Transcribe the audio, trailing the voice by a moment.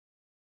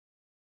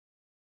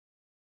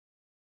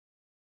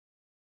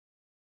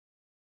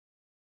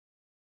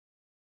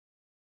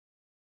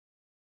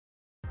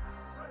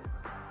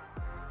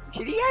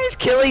Can you guys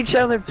kill each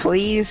other,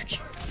 please?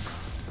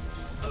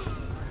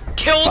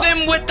 Killed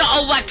him with the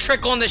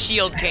electric on the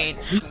shield cane.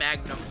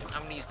 Magnum.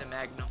 I'm gonna use the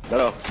Magnum.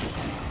 No.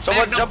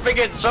 Someone Magnum. jumping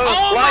in so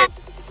Oh light.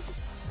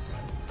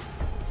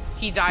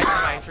 He died to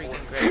my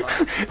freaking grid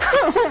lights.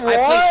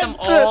 I placed them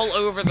all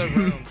over the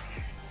room.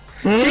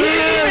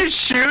 Did you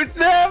shoot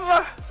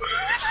them?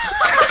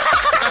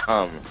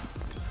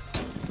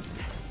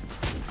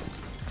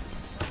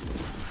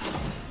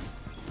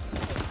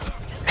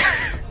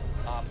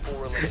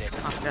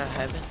 Come to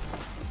heaven.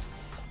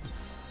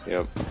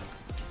 Yep.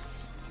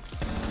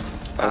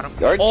 Got him.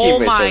 Our Oh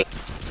teammates my! are...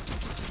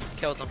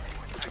 Killed him.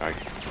 I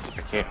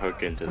can't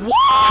hook into this.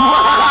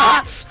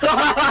 What?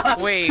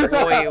 wait.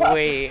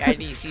 I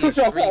need to see this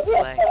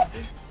replay.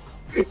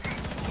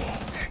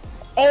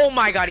 Oh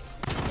my god.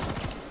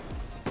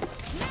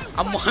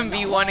 I'm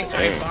 1v1ing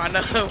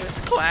Ivana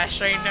with Clash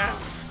right now.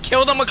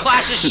 Killed him with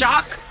Clash of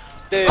Shock.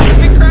 Laugh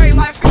and cry.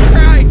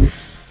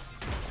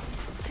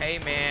 Hey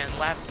man,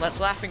 let's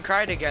laugh and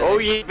cry together. Oh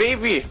yeah,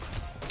 baby.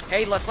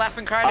 Hey, let's laugh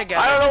and cry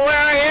together. I don't know where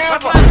I am.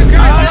 Let's laugh and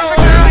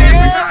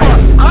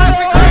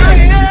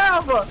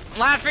cry.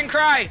 Laugh and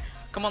cry.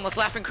 Come on, let's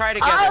laugh and cry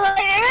together.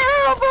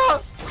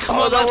 Come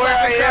on, let's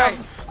laugh and cry.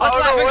 Let's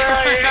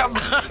laugh and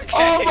cry.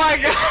 Oh my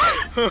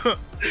god.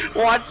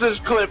 Watch this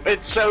clip.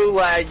 It's so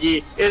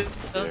laggy.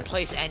 Don't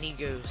place any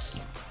goose.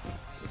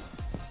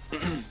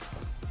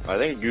 I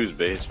think Goose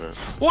basement.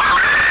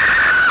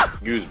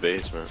 Goose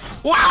basement.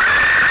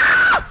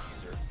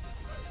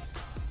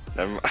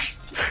 Never mind.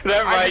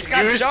 Never I mind. just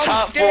got Goose jump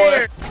top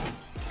scared. 4.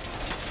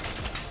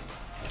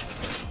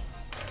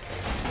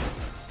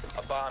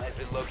 A bomb has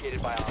been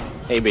located by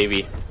Elmo. Hey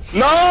baby.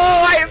 No,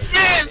 I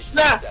missed.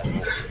 I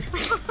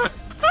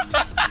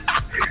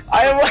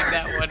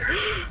That one.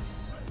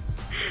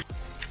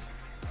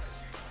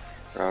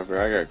 Robert,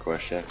 I got a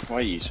question.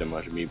 Why you eat so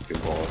much meat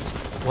balls?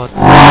 What?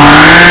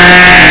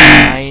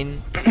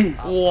 9.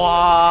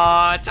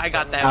 What? I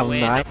got that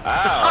win. 9.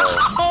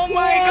 Ow. Oh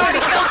my god,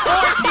 he killed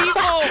 4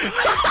 people!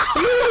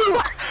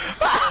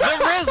 The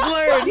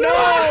Rizzler, no!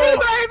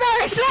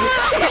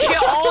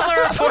 All the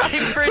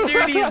reporting for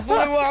duties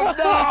blew up,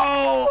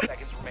 no!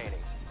 Seconds remaining.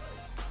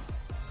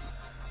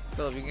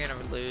 Philip, you're gonna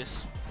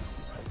lose.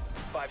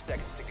 5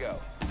 seconds to go.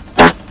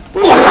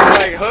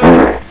 Like hook.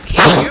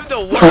 Can you have the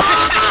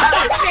worst?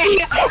 Can you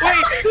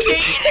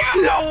have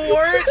the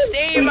worst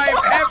aim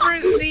I've ever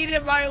seen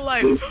in my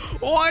life?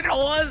 What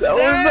was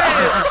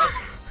that?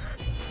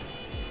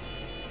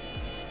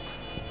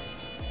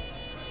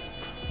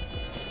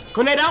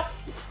 Grenade out!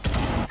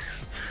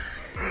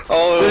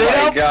 Oh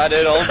my god,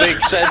 it all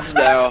makes sense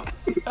now.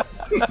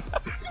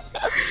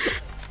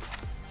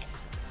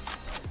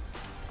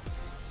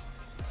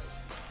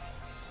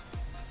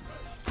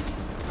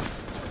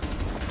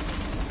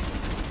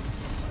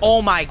 Oh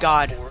my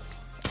god.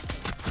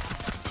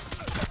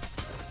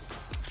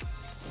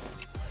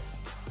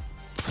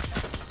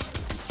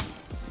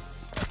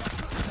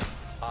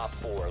 Op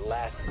 4,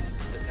 last.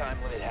 The time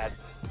limit has.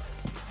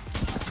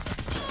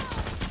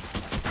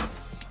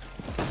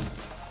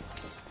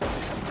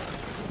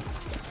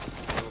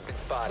 You've been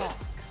spotted.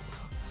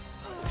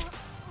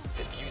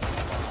 Defuse the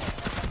bomb.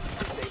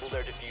 Disable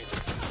their diffuser.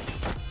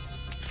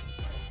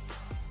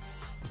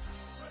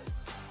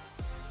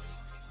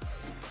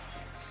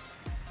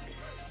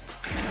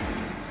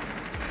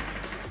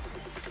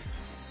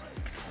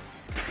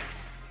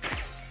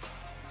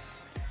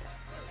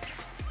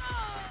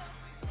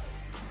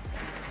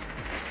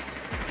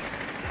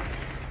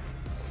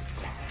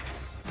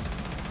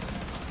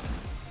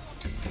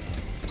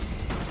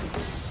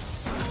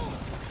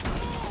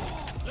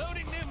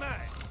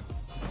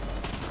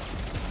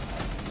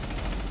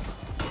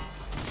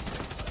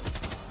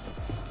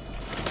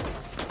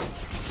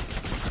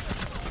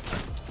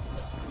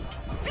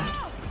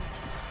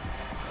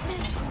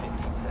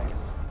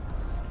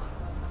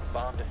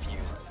 Bomb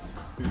defused.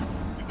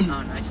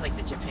 Oh no, I just like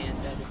the Japan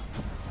better.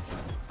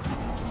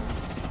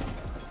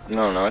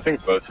 No, I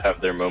think both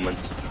have their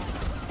moments.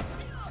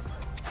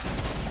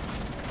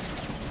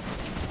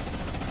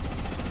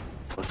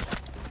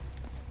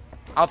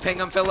 I'll ping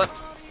him, Philip.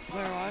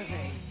 Where are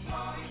they?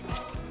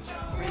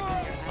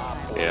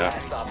 Yeah.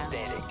 Stop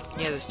standing.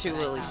 Yeah, there's 2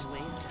 lilies.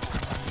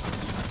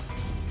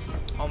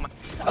 Oh my.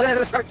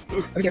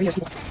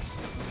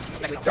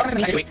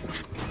 Sweet.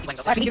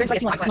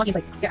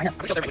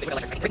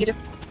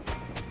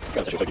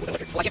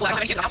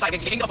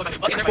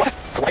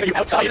 Why are you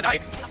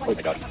outside? Oh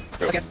my god.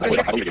 There's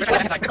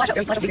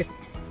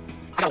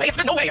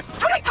no way.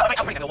 How did I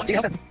outbring them? I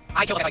killed him.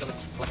 I killed him.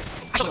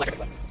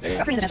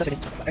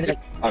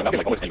 I'm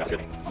like almost getting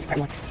good.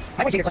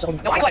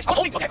 No, I was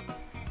holding. Okay.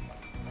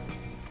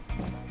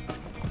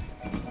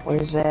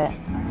 Where's that?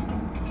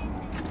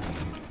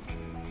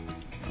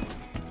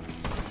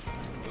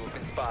 You've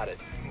been spotted.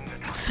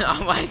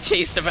 I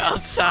chased him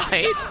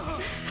outside.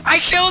 I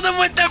killed him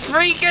with the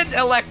freaking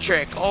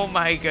electric. Oh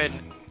my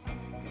goodness.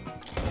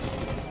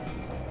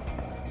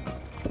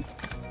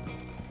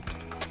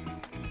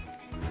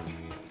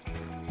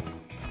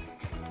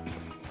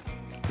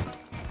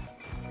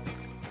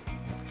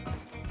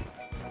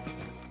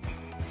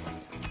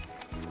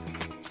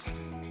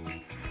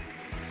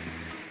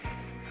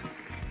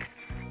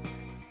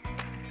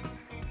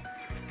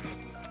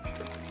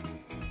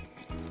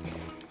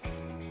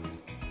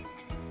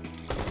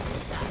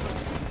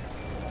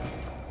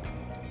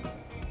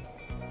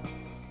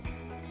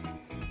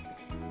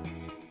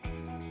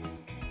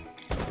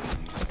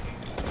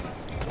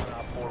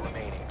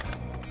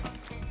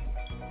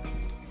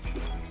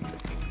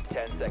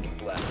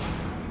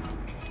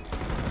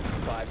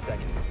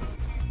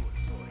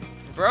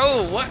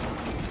 Bro, what?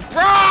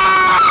 Bro!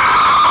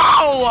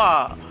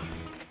 I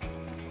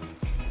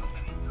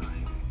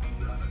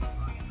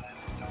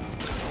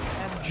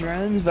have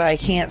drones, but I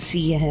can't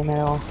see him at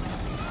all.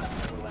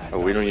 Oh,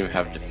 we don't even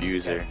have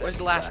diffuser. Where's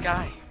the last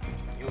guy?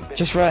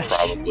 Just rush.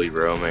 Probably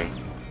roaming.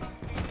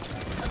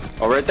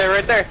 Oh, right there,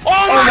 right there.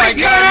 Oh my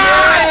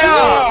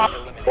god!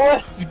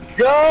 Let's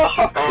go!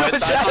 Oh, I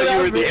thought you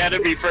were the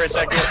enemy for a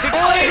second.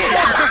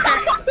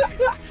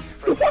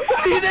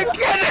 You didn't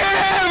get him!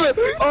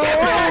 Oh,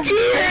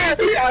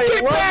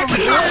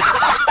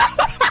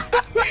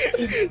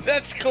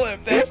 That's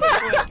clip. That's the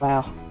clip.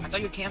 wow. I thought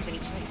you had cams on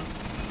each side.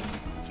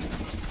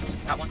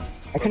 Got one.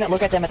 I couldn't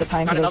look at them at the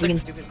time Got because I was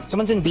another. looking.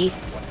 Someone's in B.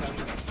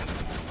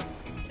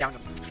 Down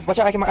him. Watch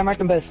out! I marked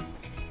them both.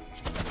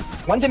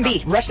 One's in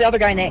B. Rush the other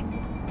guy in A. All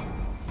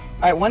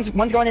right, one's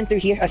going in through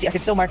here. I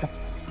can still mark him.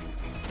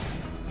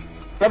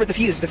 Robert,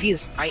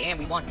 defuse. I am.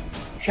 We won.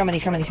 He's coming.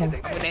 I'm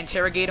gonna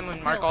interrogate him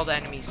and mark all the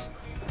enemies.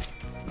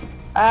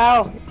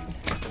 Ow!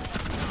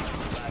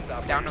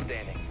 Down him.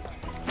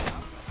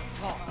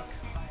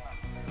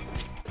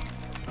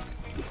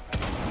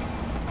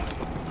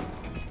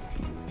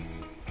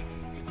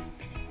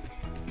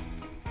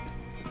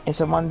 It's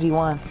a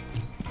 1v1.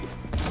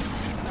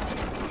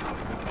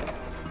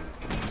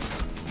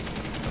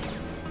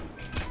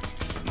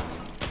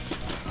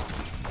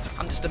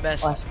 I'm just the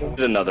best. Let's go.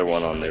 There's another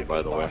one on there,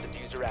 by the way.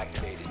 Diffuser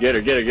activated. Get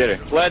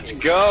her. Let's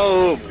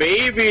go,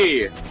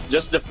 baby!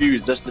 Just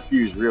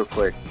defuse real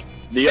quick.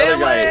 The other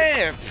guy.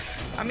 Philip!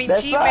 I mean,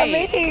 That's not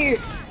teammate. me!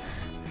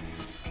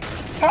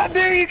 How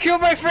dare you kill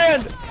my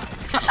friend!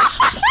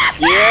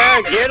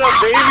 Yeah, get him,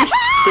 baby!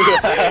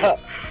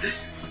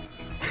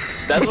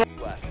 That's what.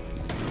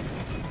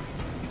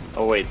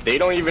 Oh wait, they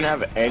don't even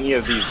have any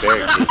of these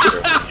barricades.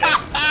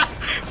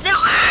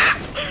 Philip!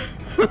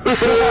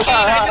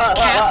 I just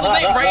castled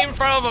it right in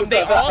front of them.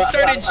 They all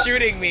started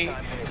shooting me.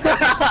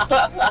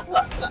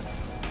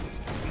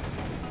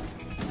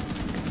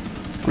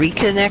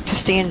 Reconnect to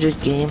standard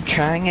game.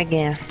 Trying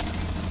again.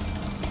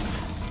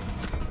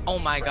 Oh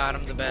my god,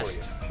 I'm the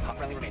best. Hot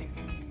friendly remaining.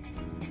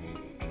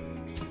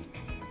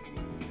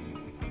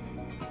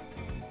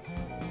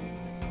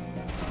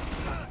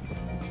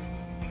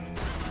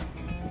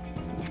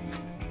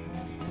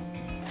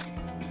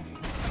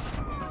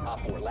 Op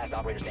 4, last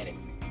operator standing.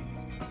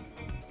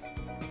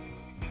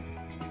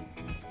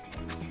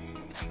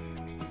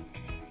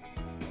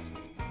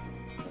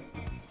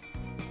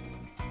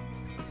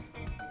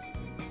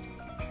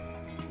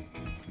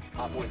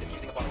 Op 4 is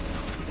defusing a bomb.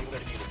 Disable their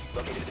diffuser.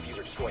 Located the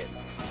diffuser. Destroy it.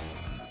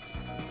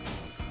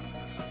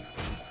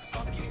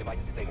 Bomb defusing device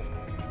is disabled.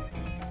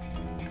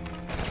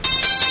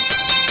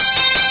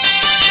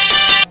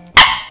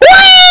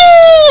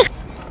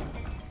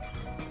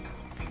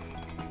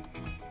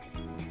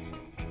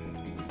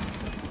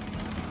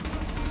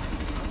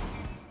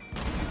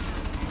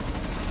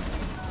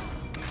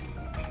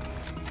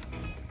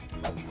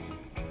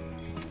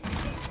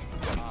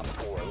 Op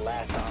 4,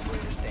 last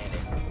operator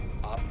standing.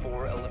 Op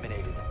 4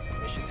 eliminated.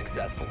 Mission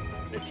successful.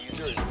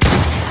 Diffuser is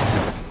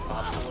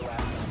Op 4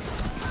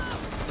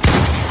 last.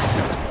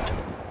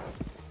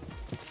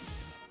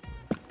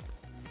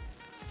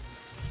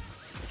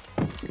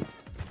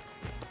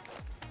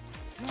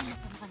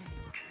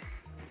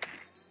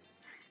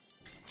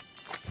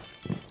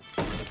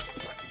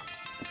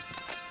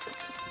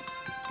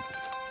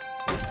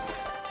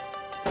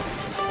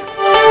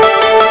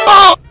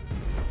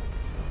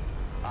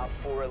 Op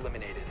 4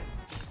 eliminated.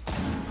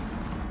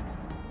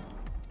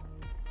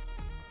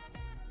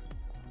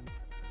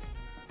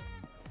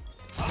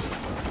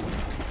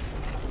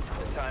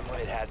 The time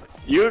limit has.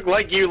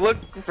 You look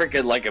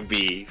freaking like a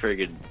bee,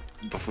 freaking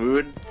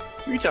buffoon.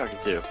 Who are you talking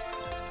to?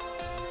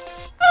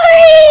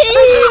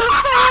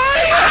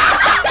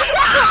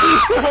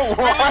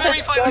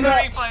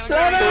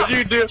 What'd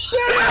you do?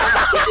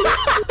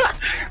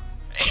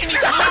 And he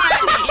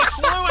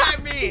flew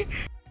at me!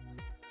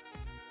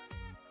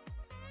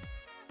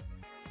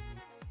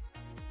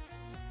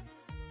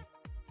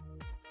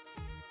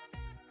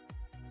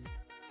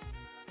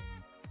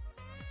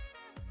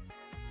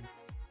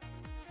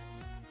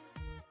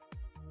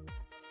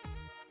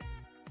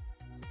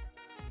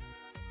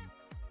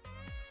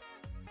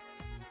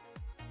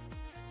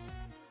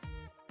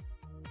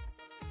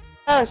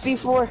 Ah,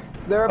 C4.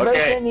 They're both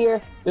Okay. in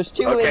here. There's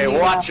two in Okay, here.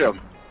 watch him.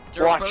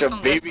 They're Watch both him,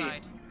 on this baby.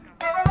 side.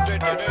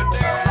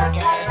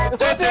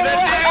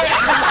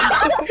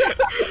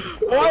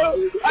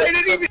 I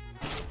didn't even.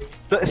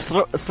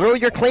 Throw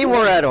your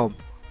claymore at him.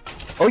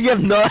 Oh, you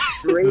have not.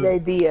 Great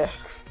idea.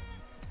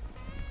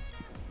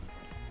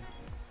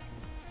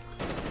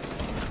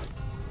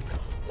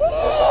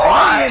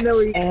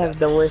 I have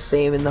the worst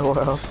aim in the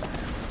world.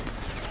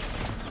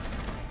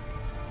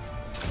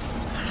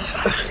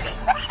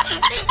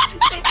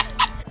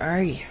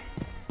 Are you?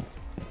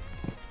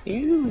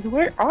 Dude,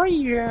 where are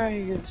you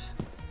guys?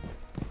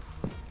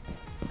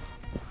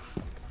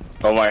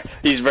 Oh my,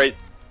 he's right.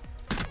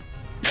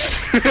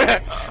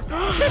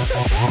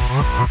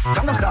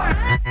 Gangnam Style.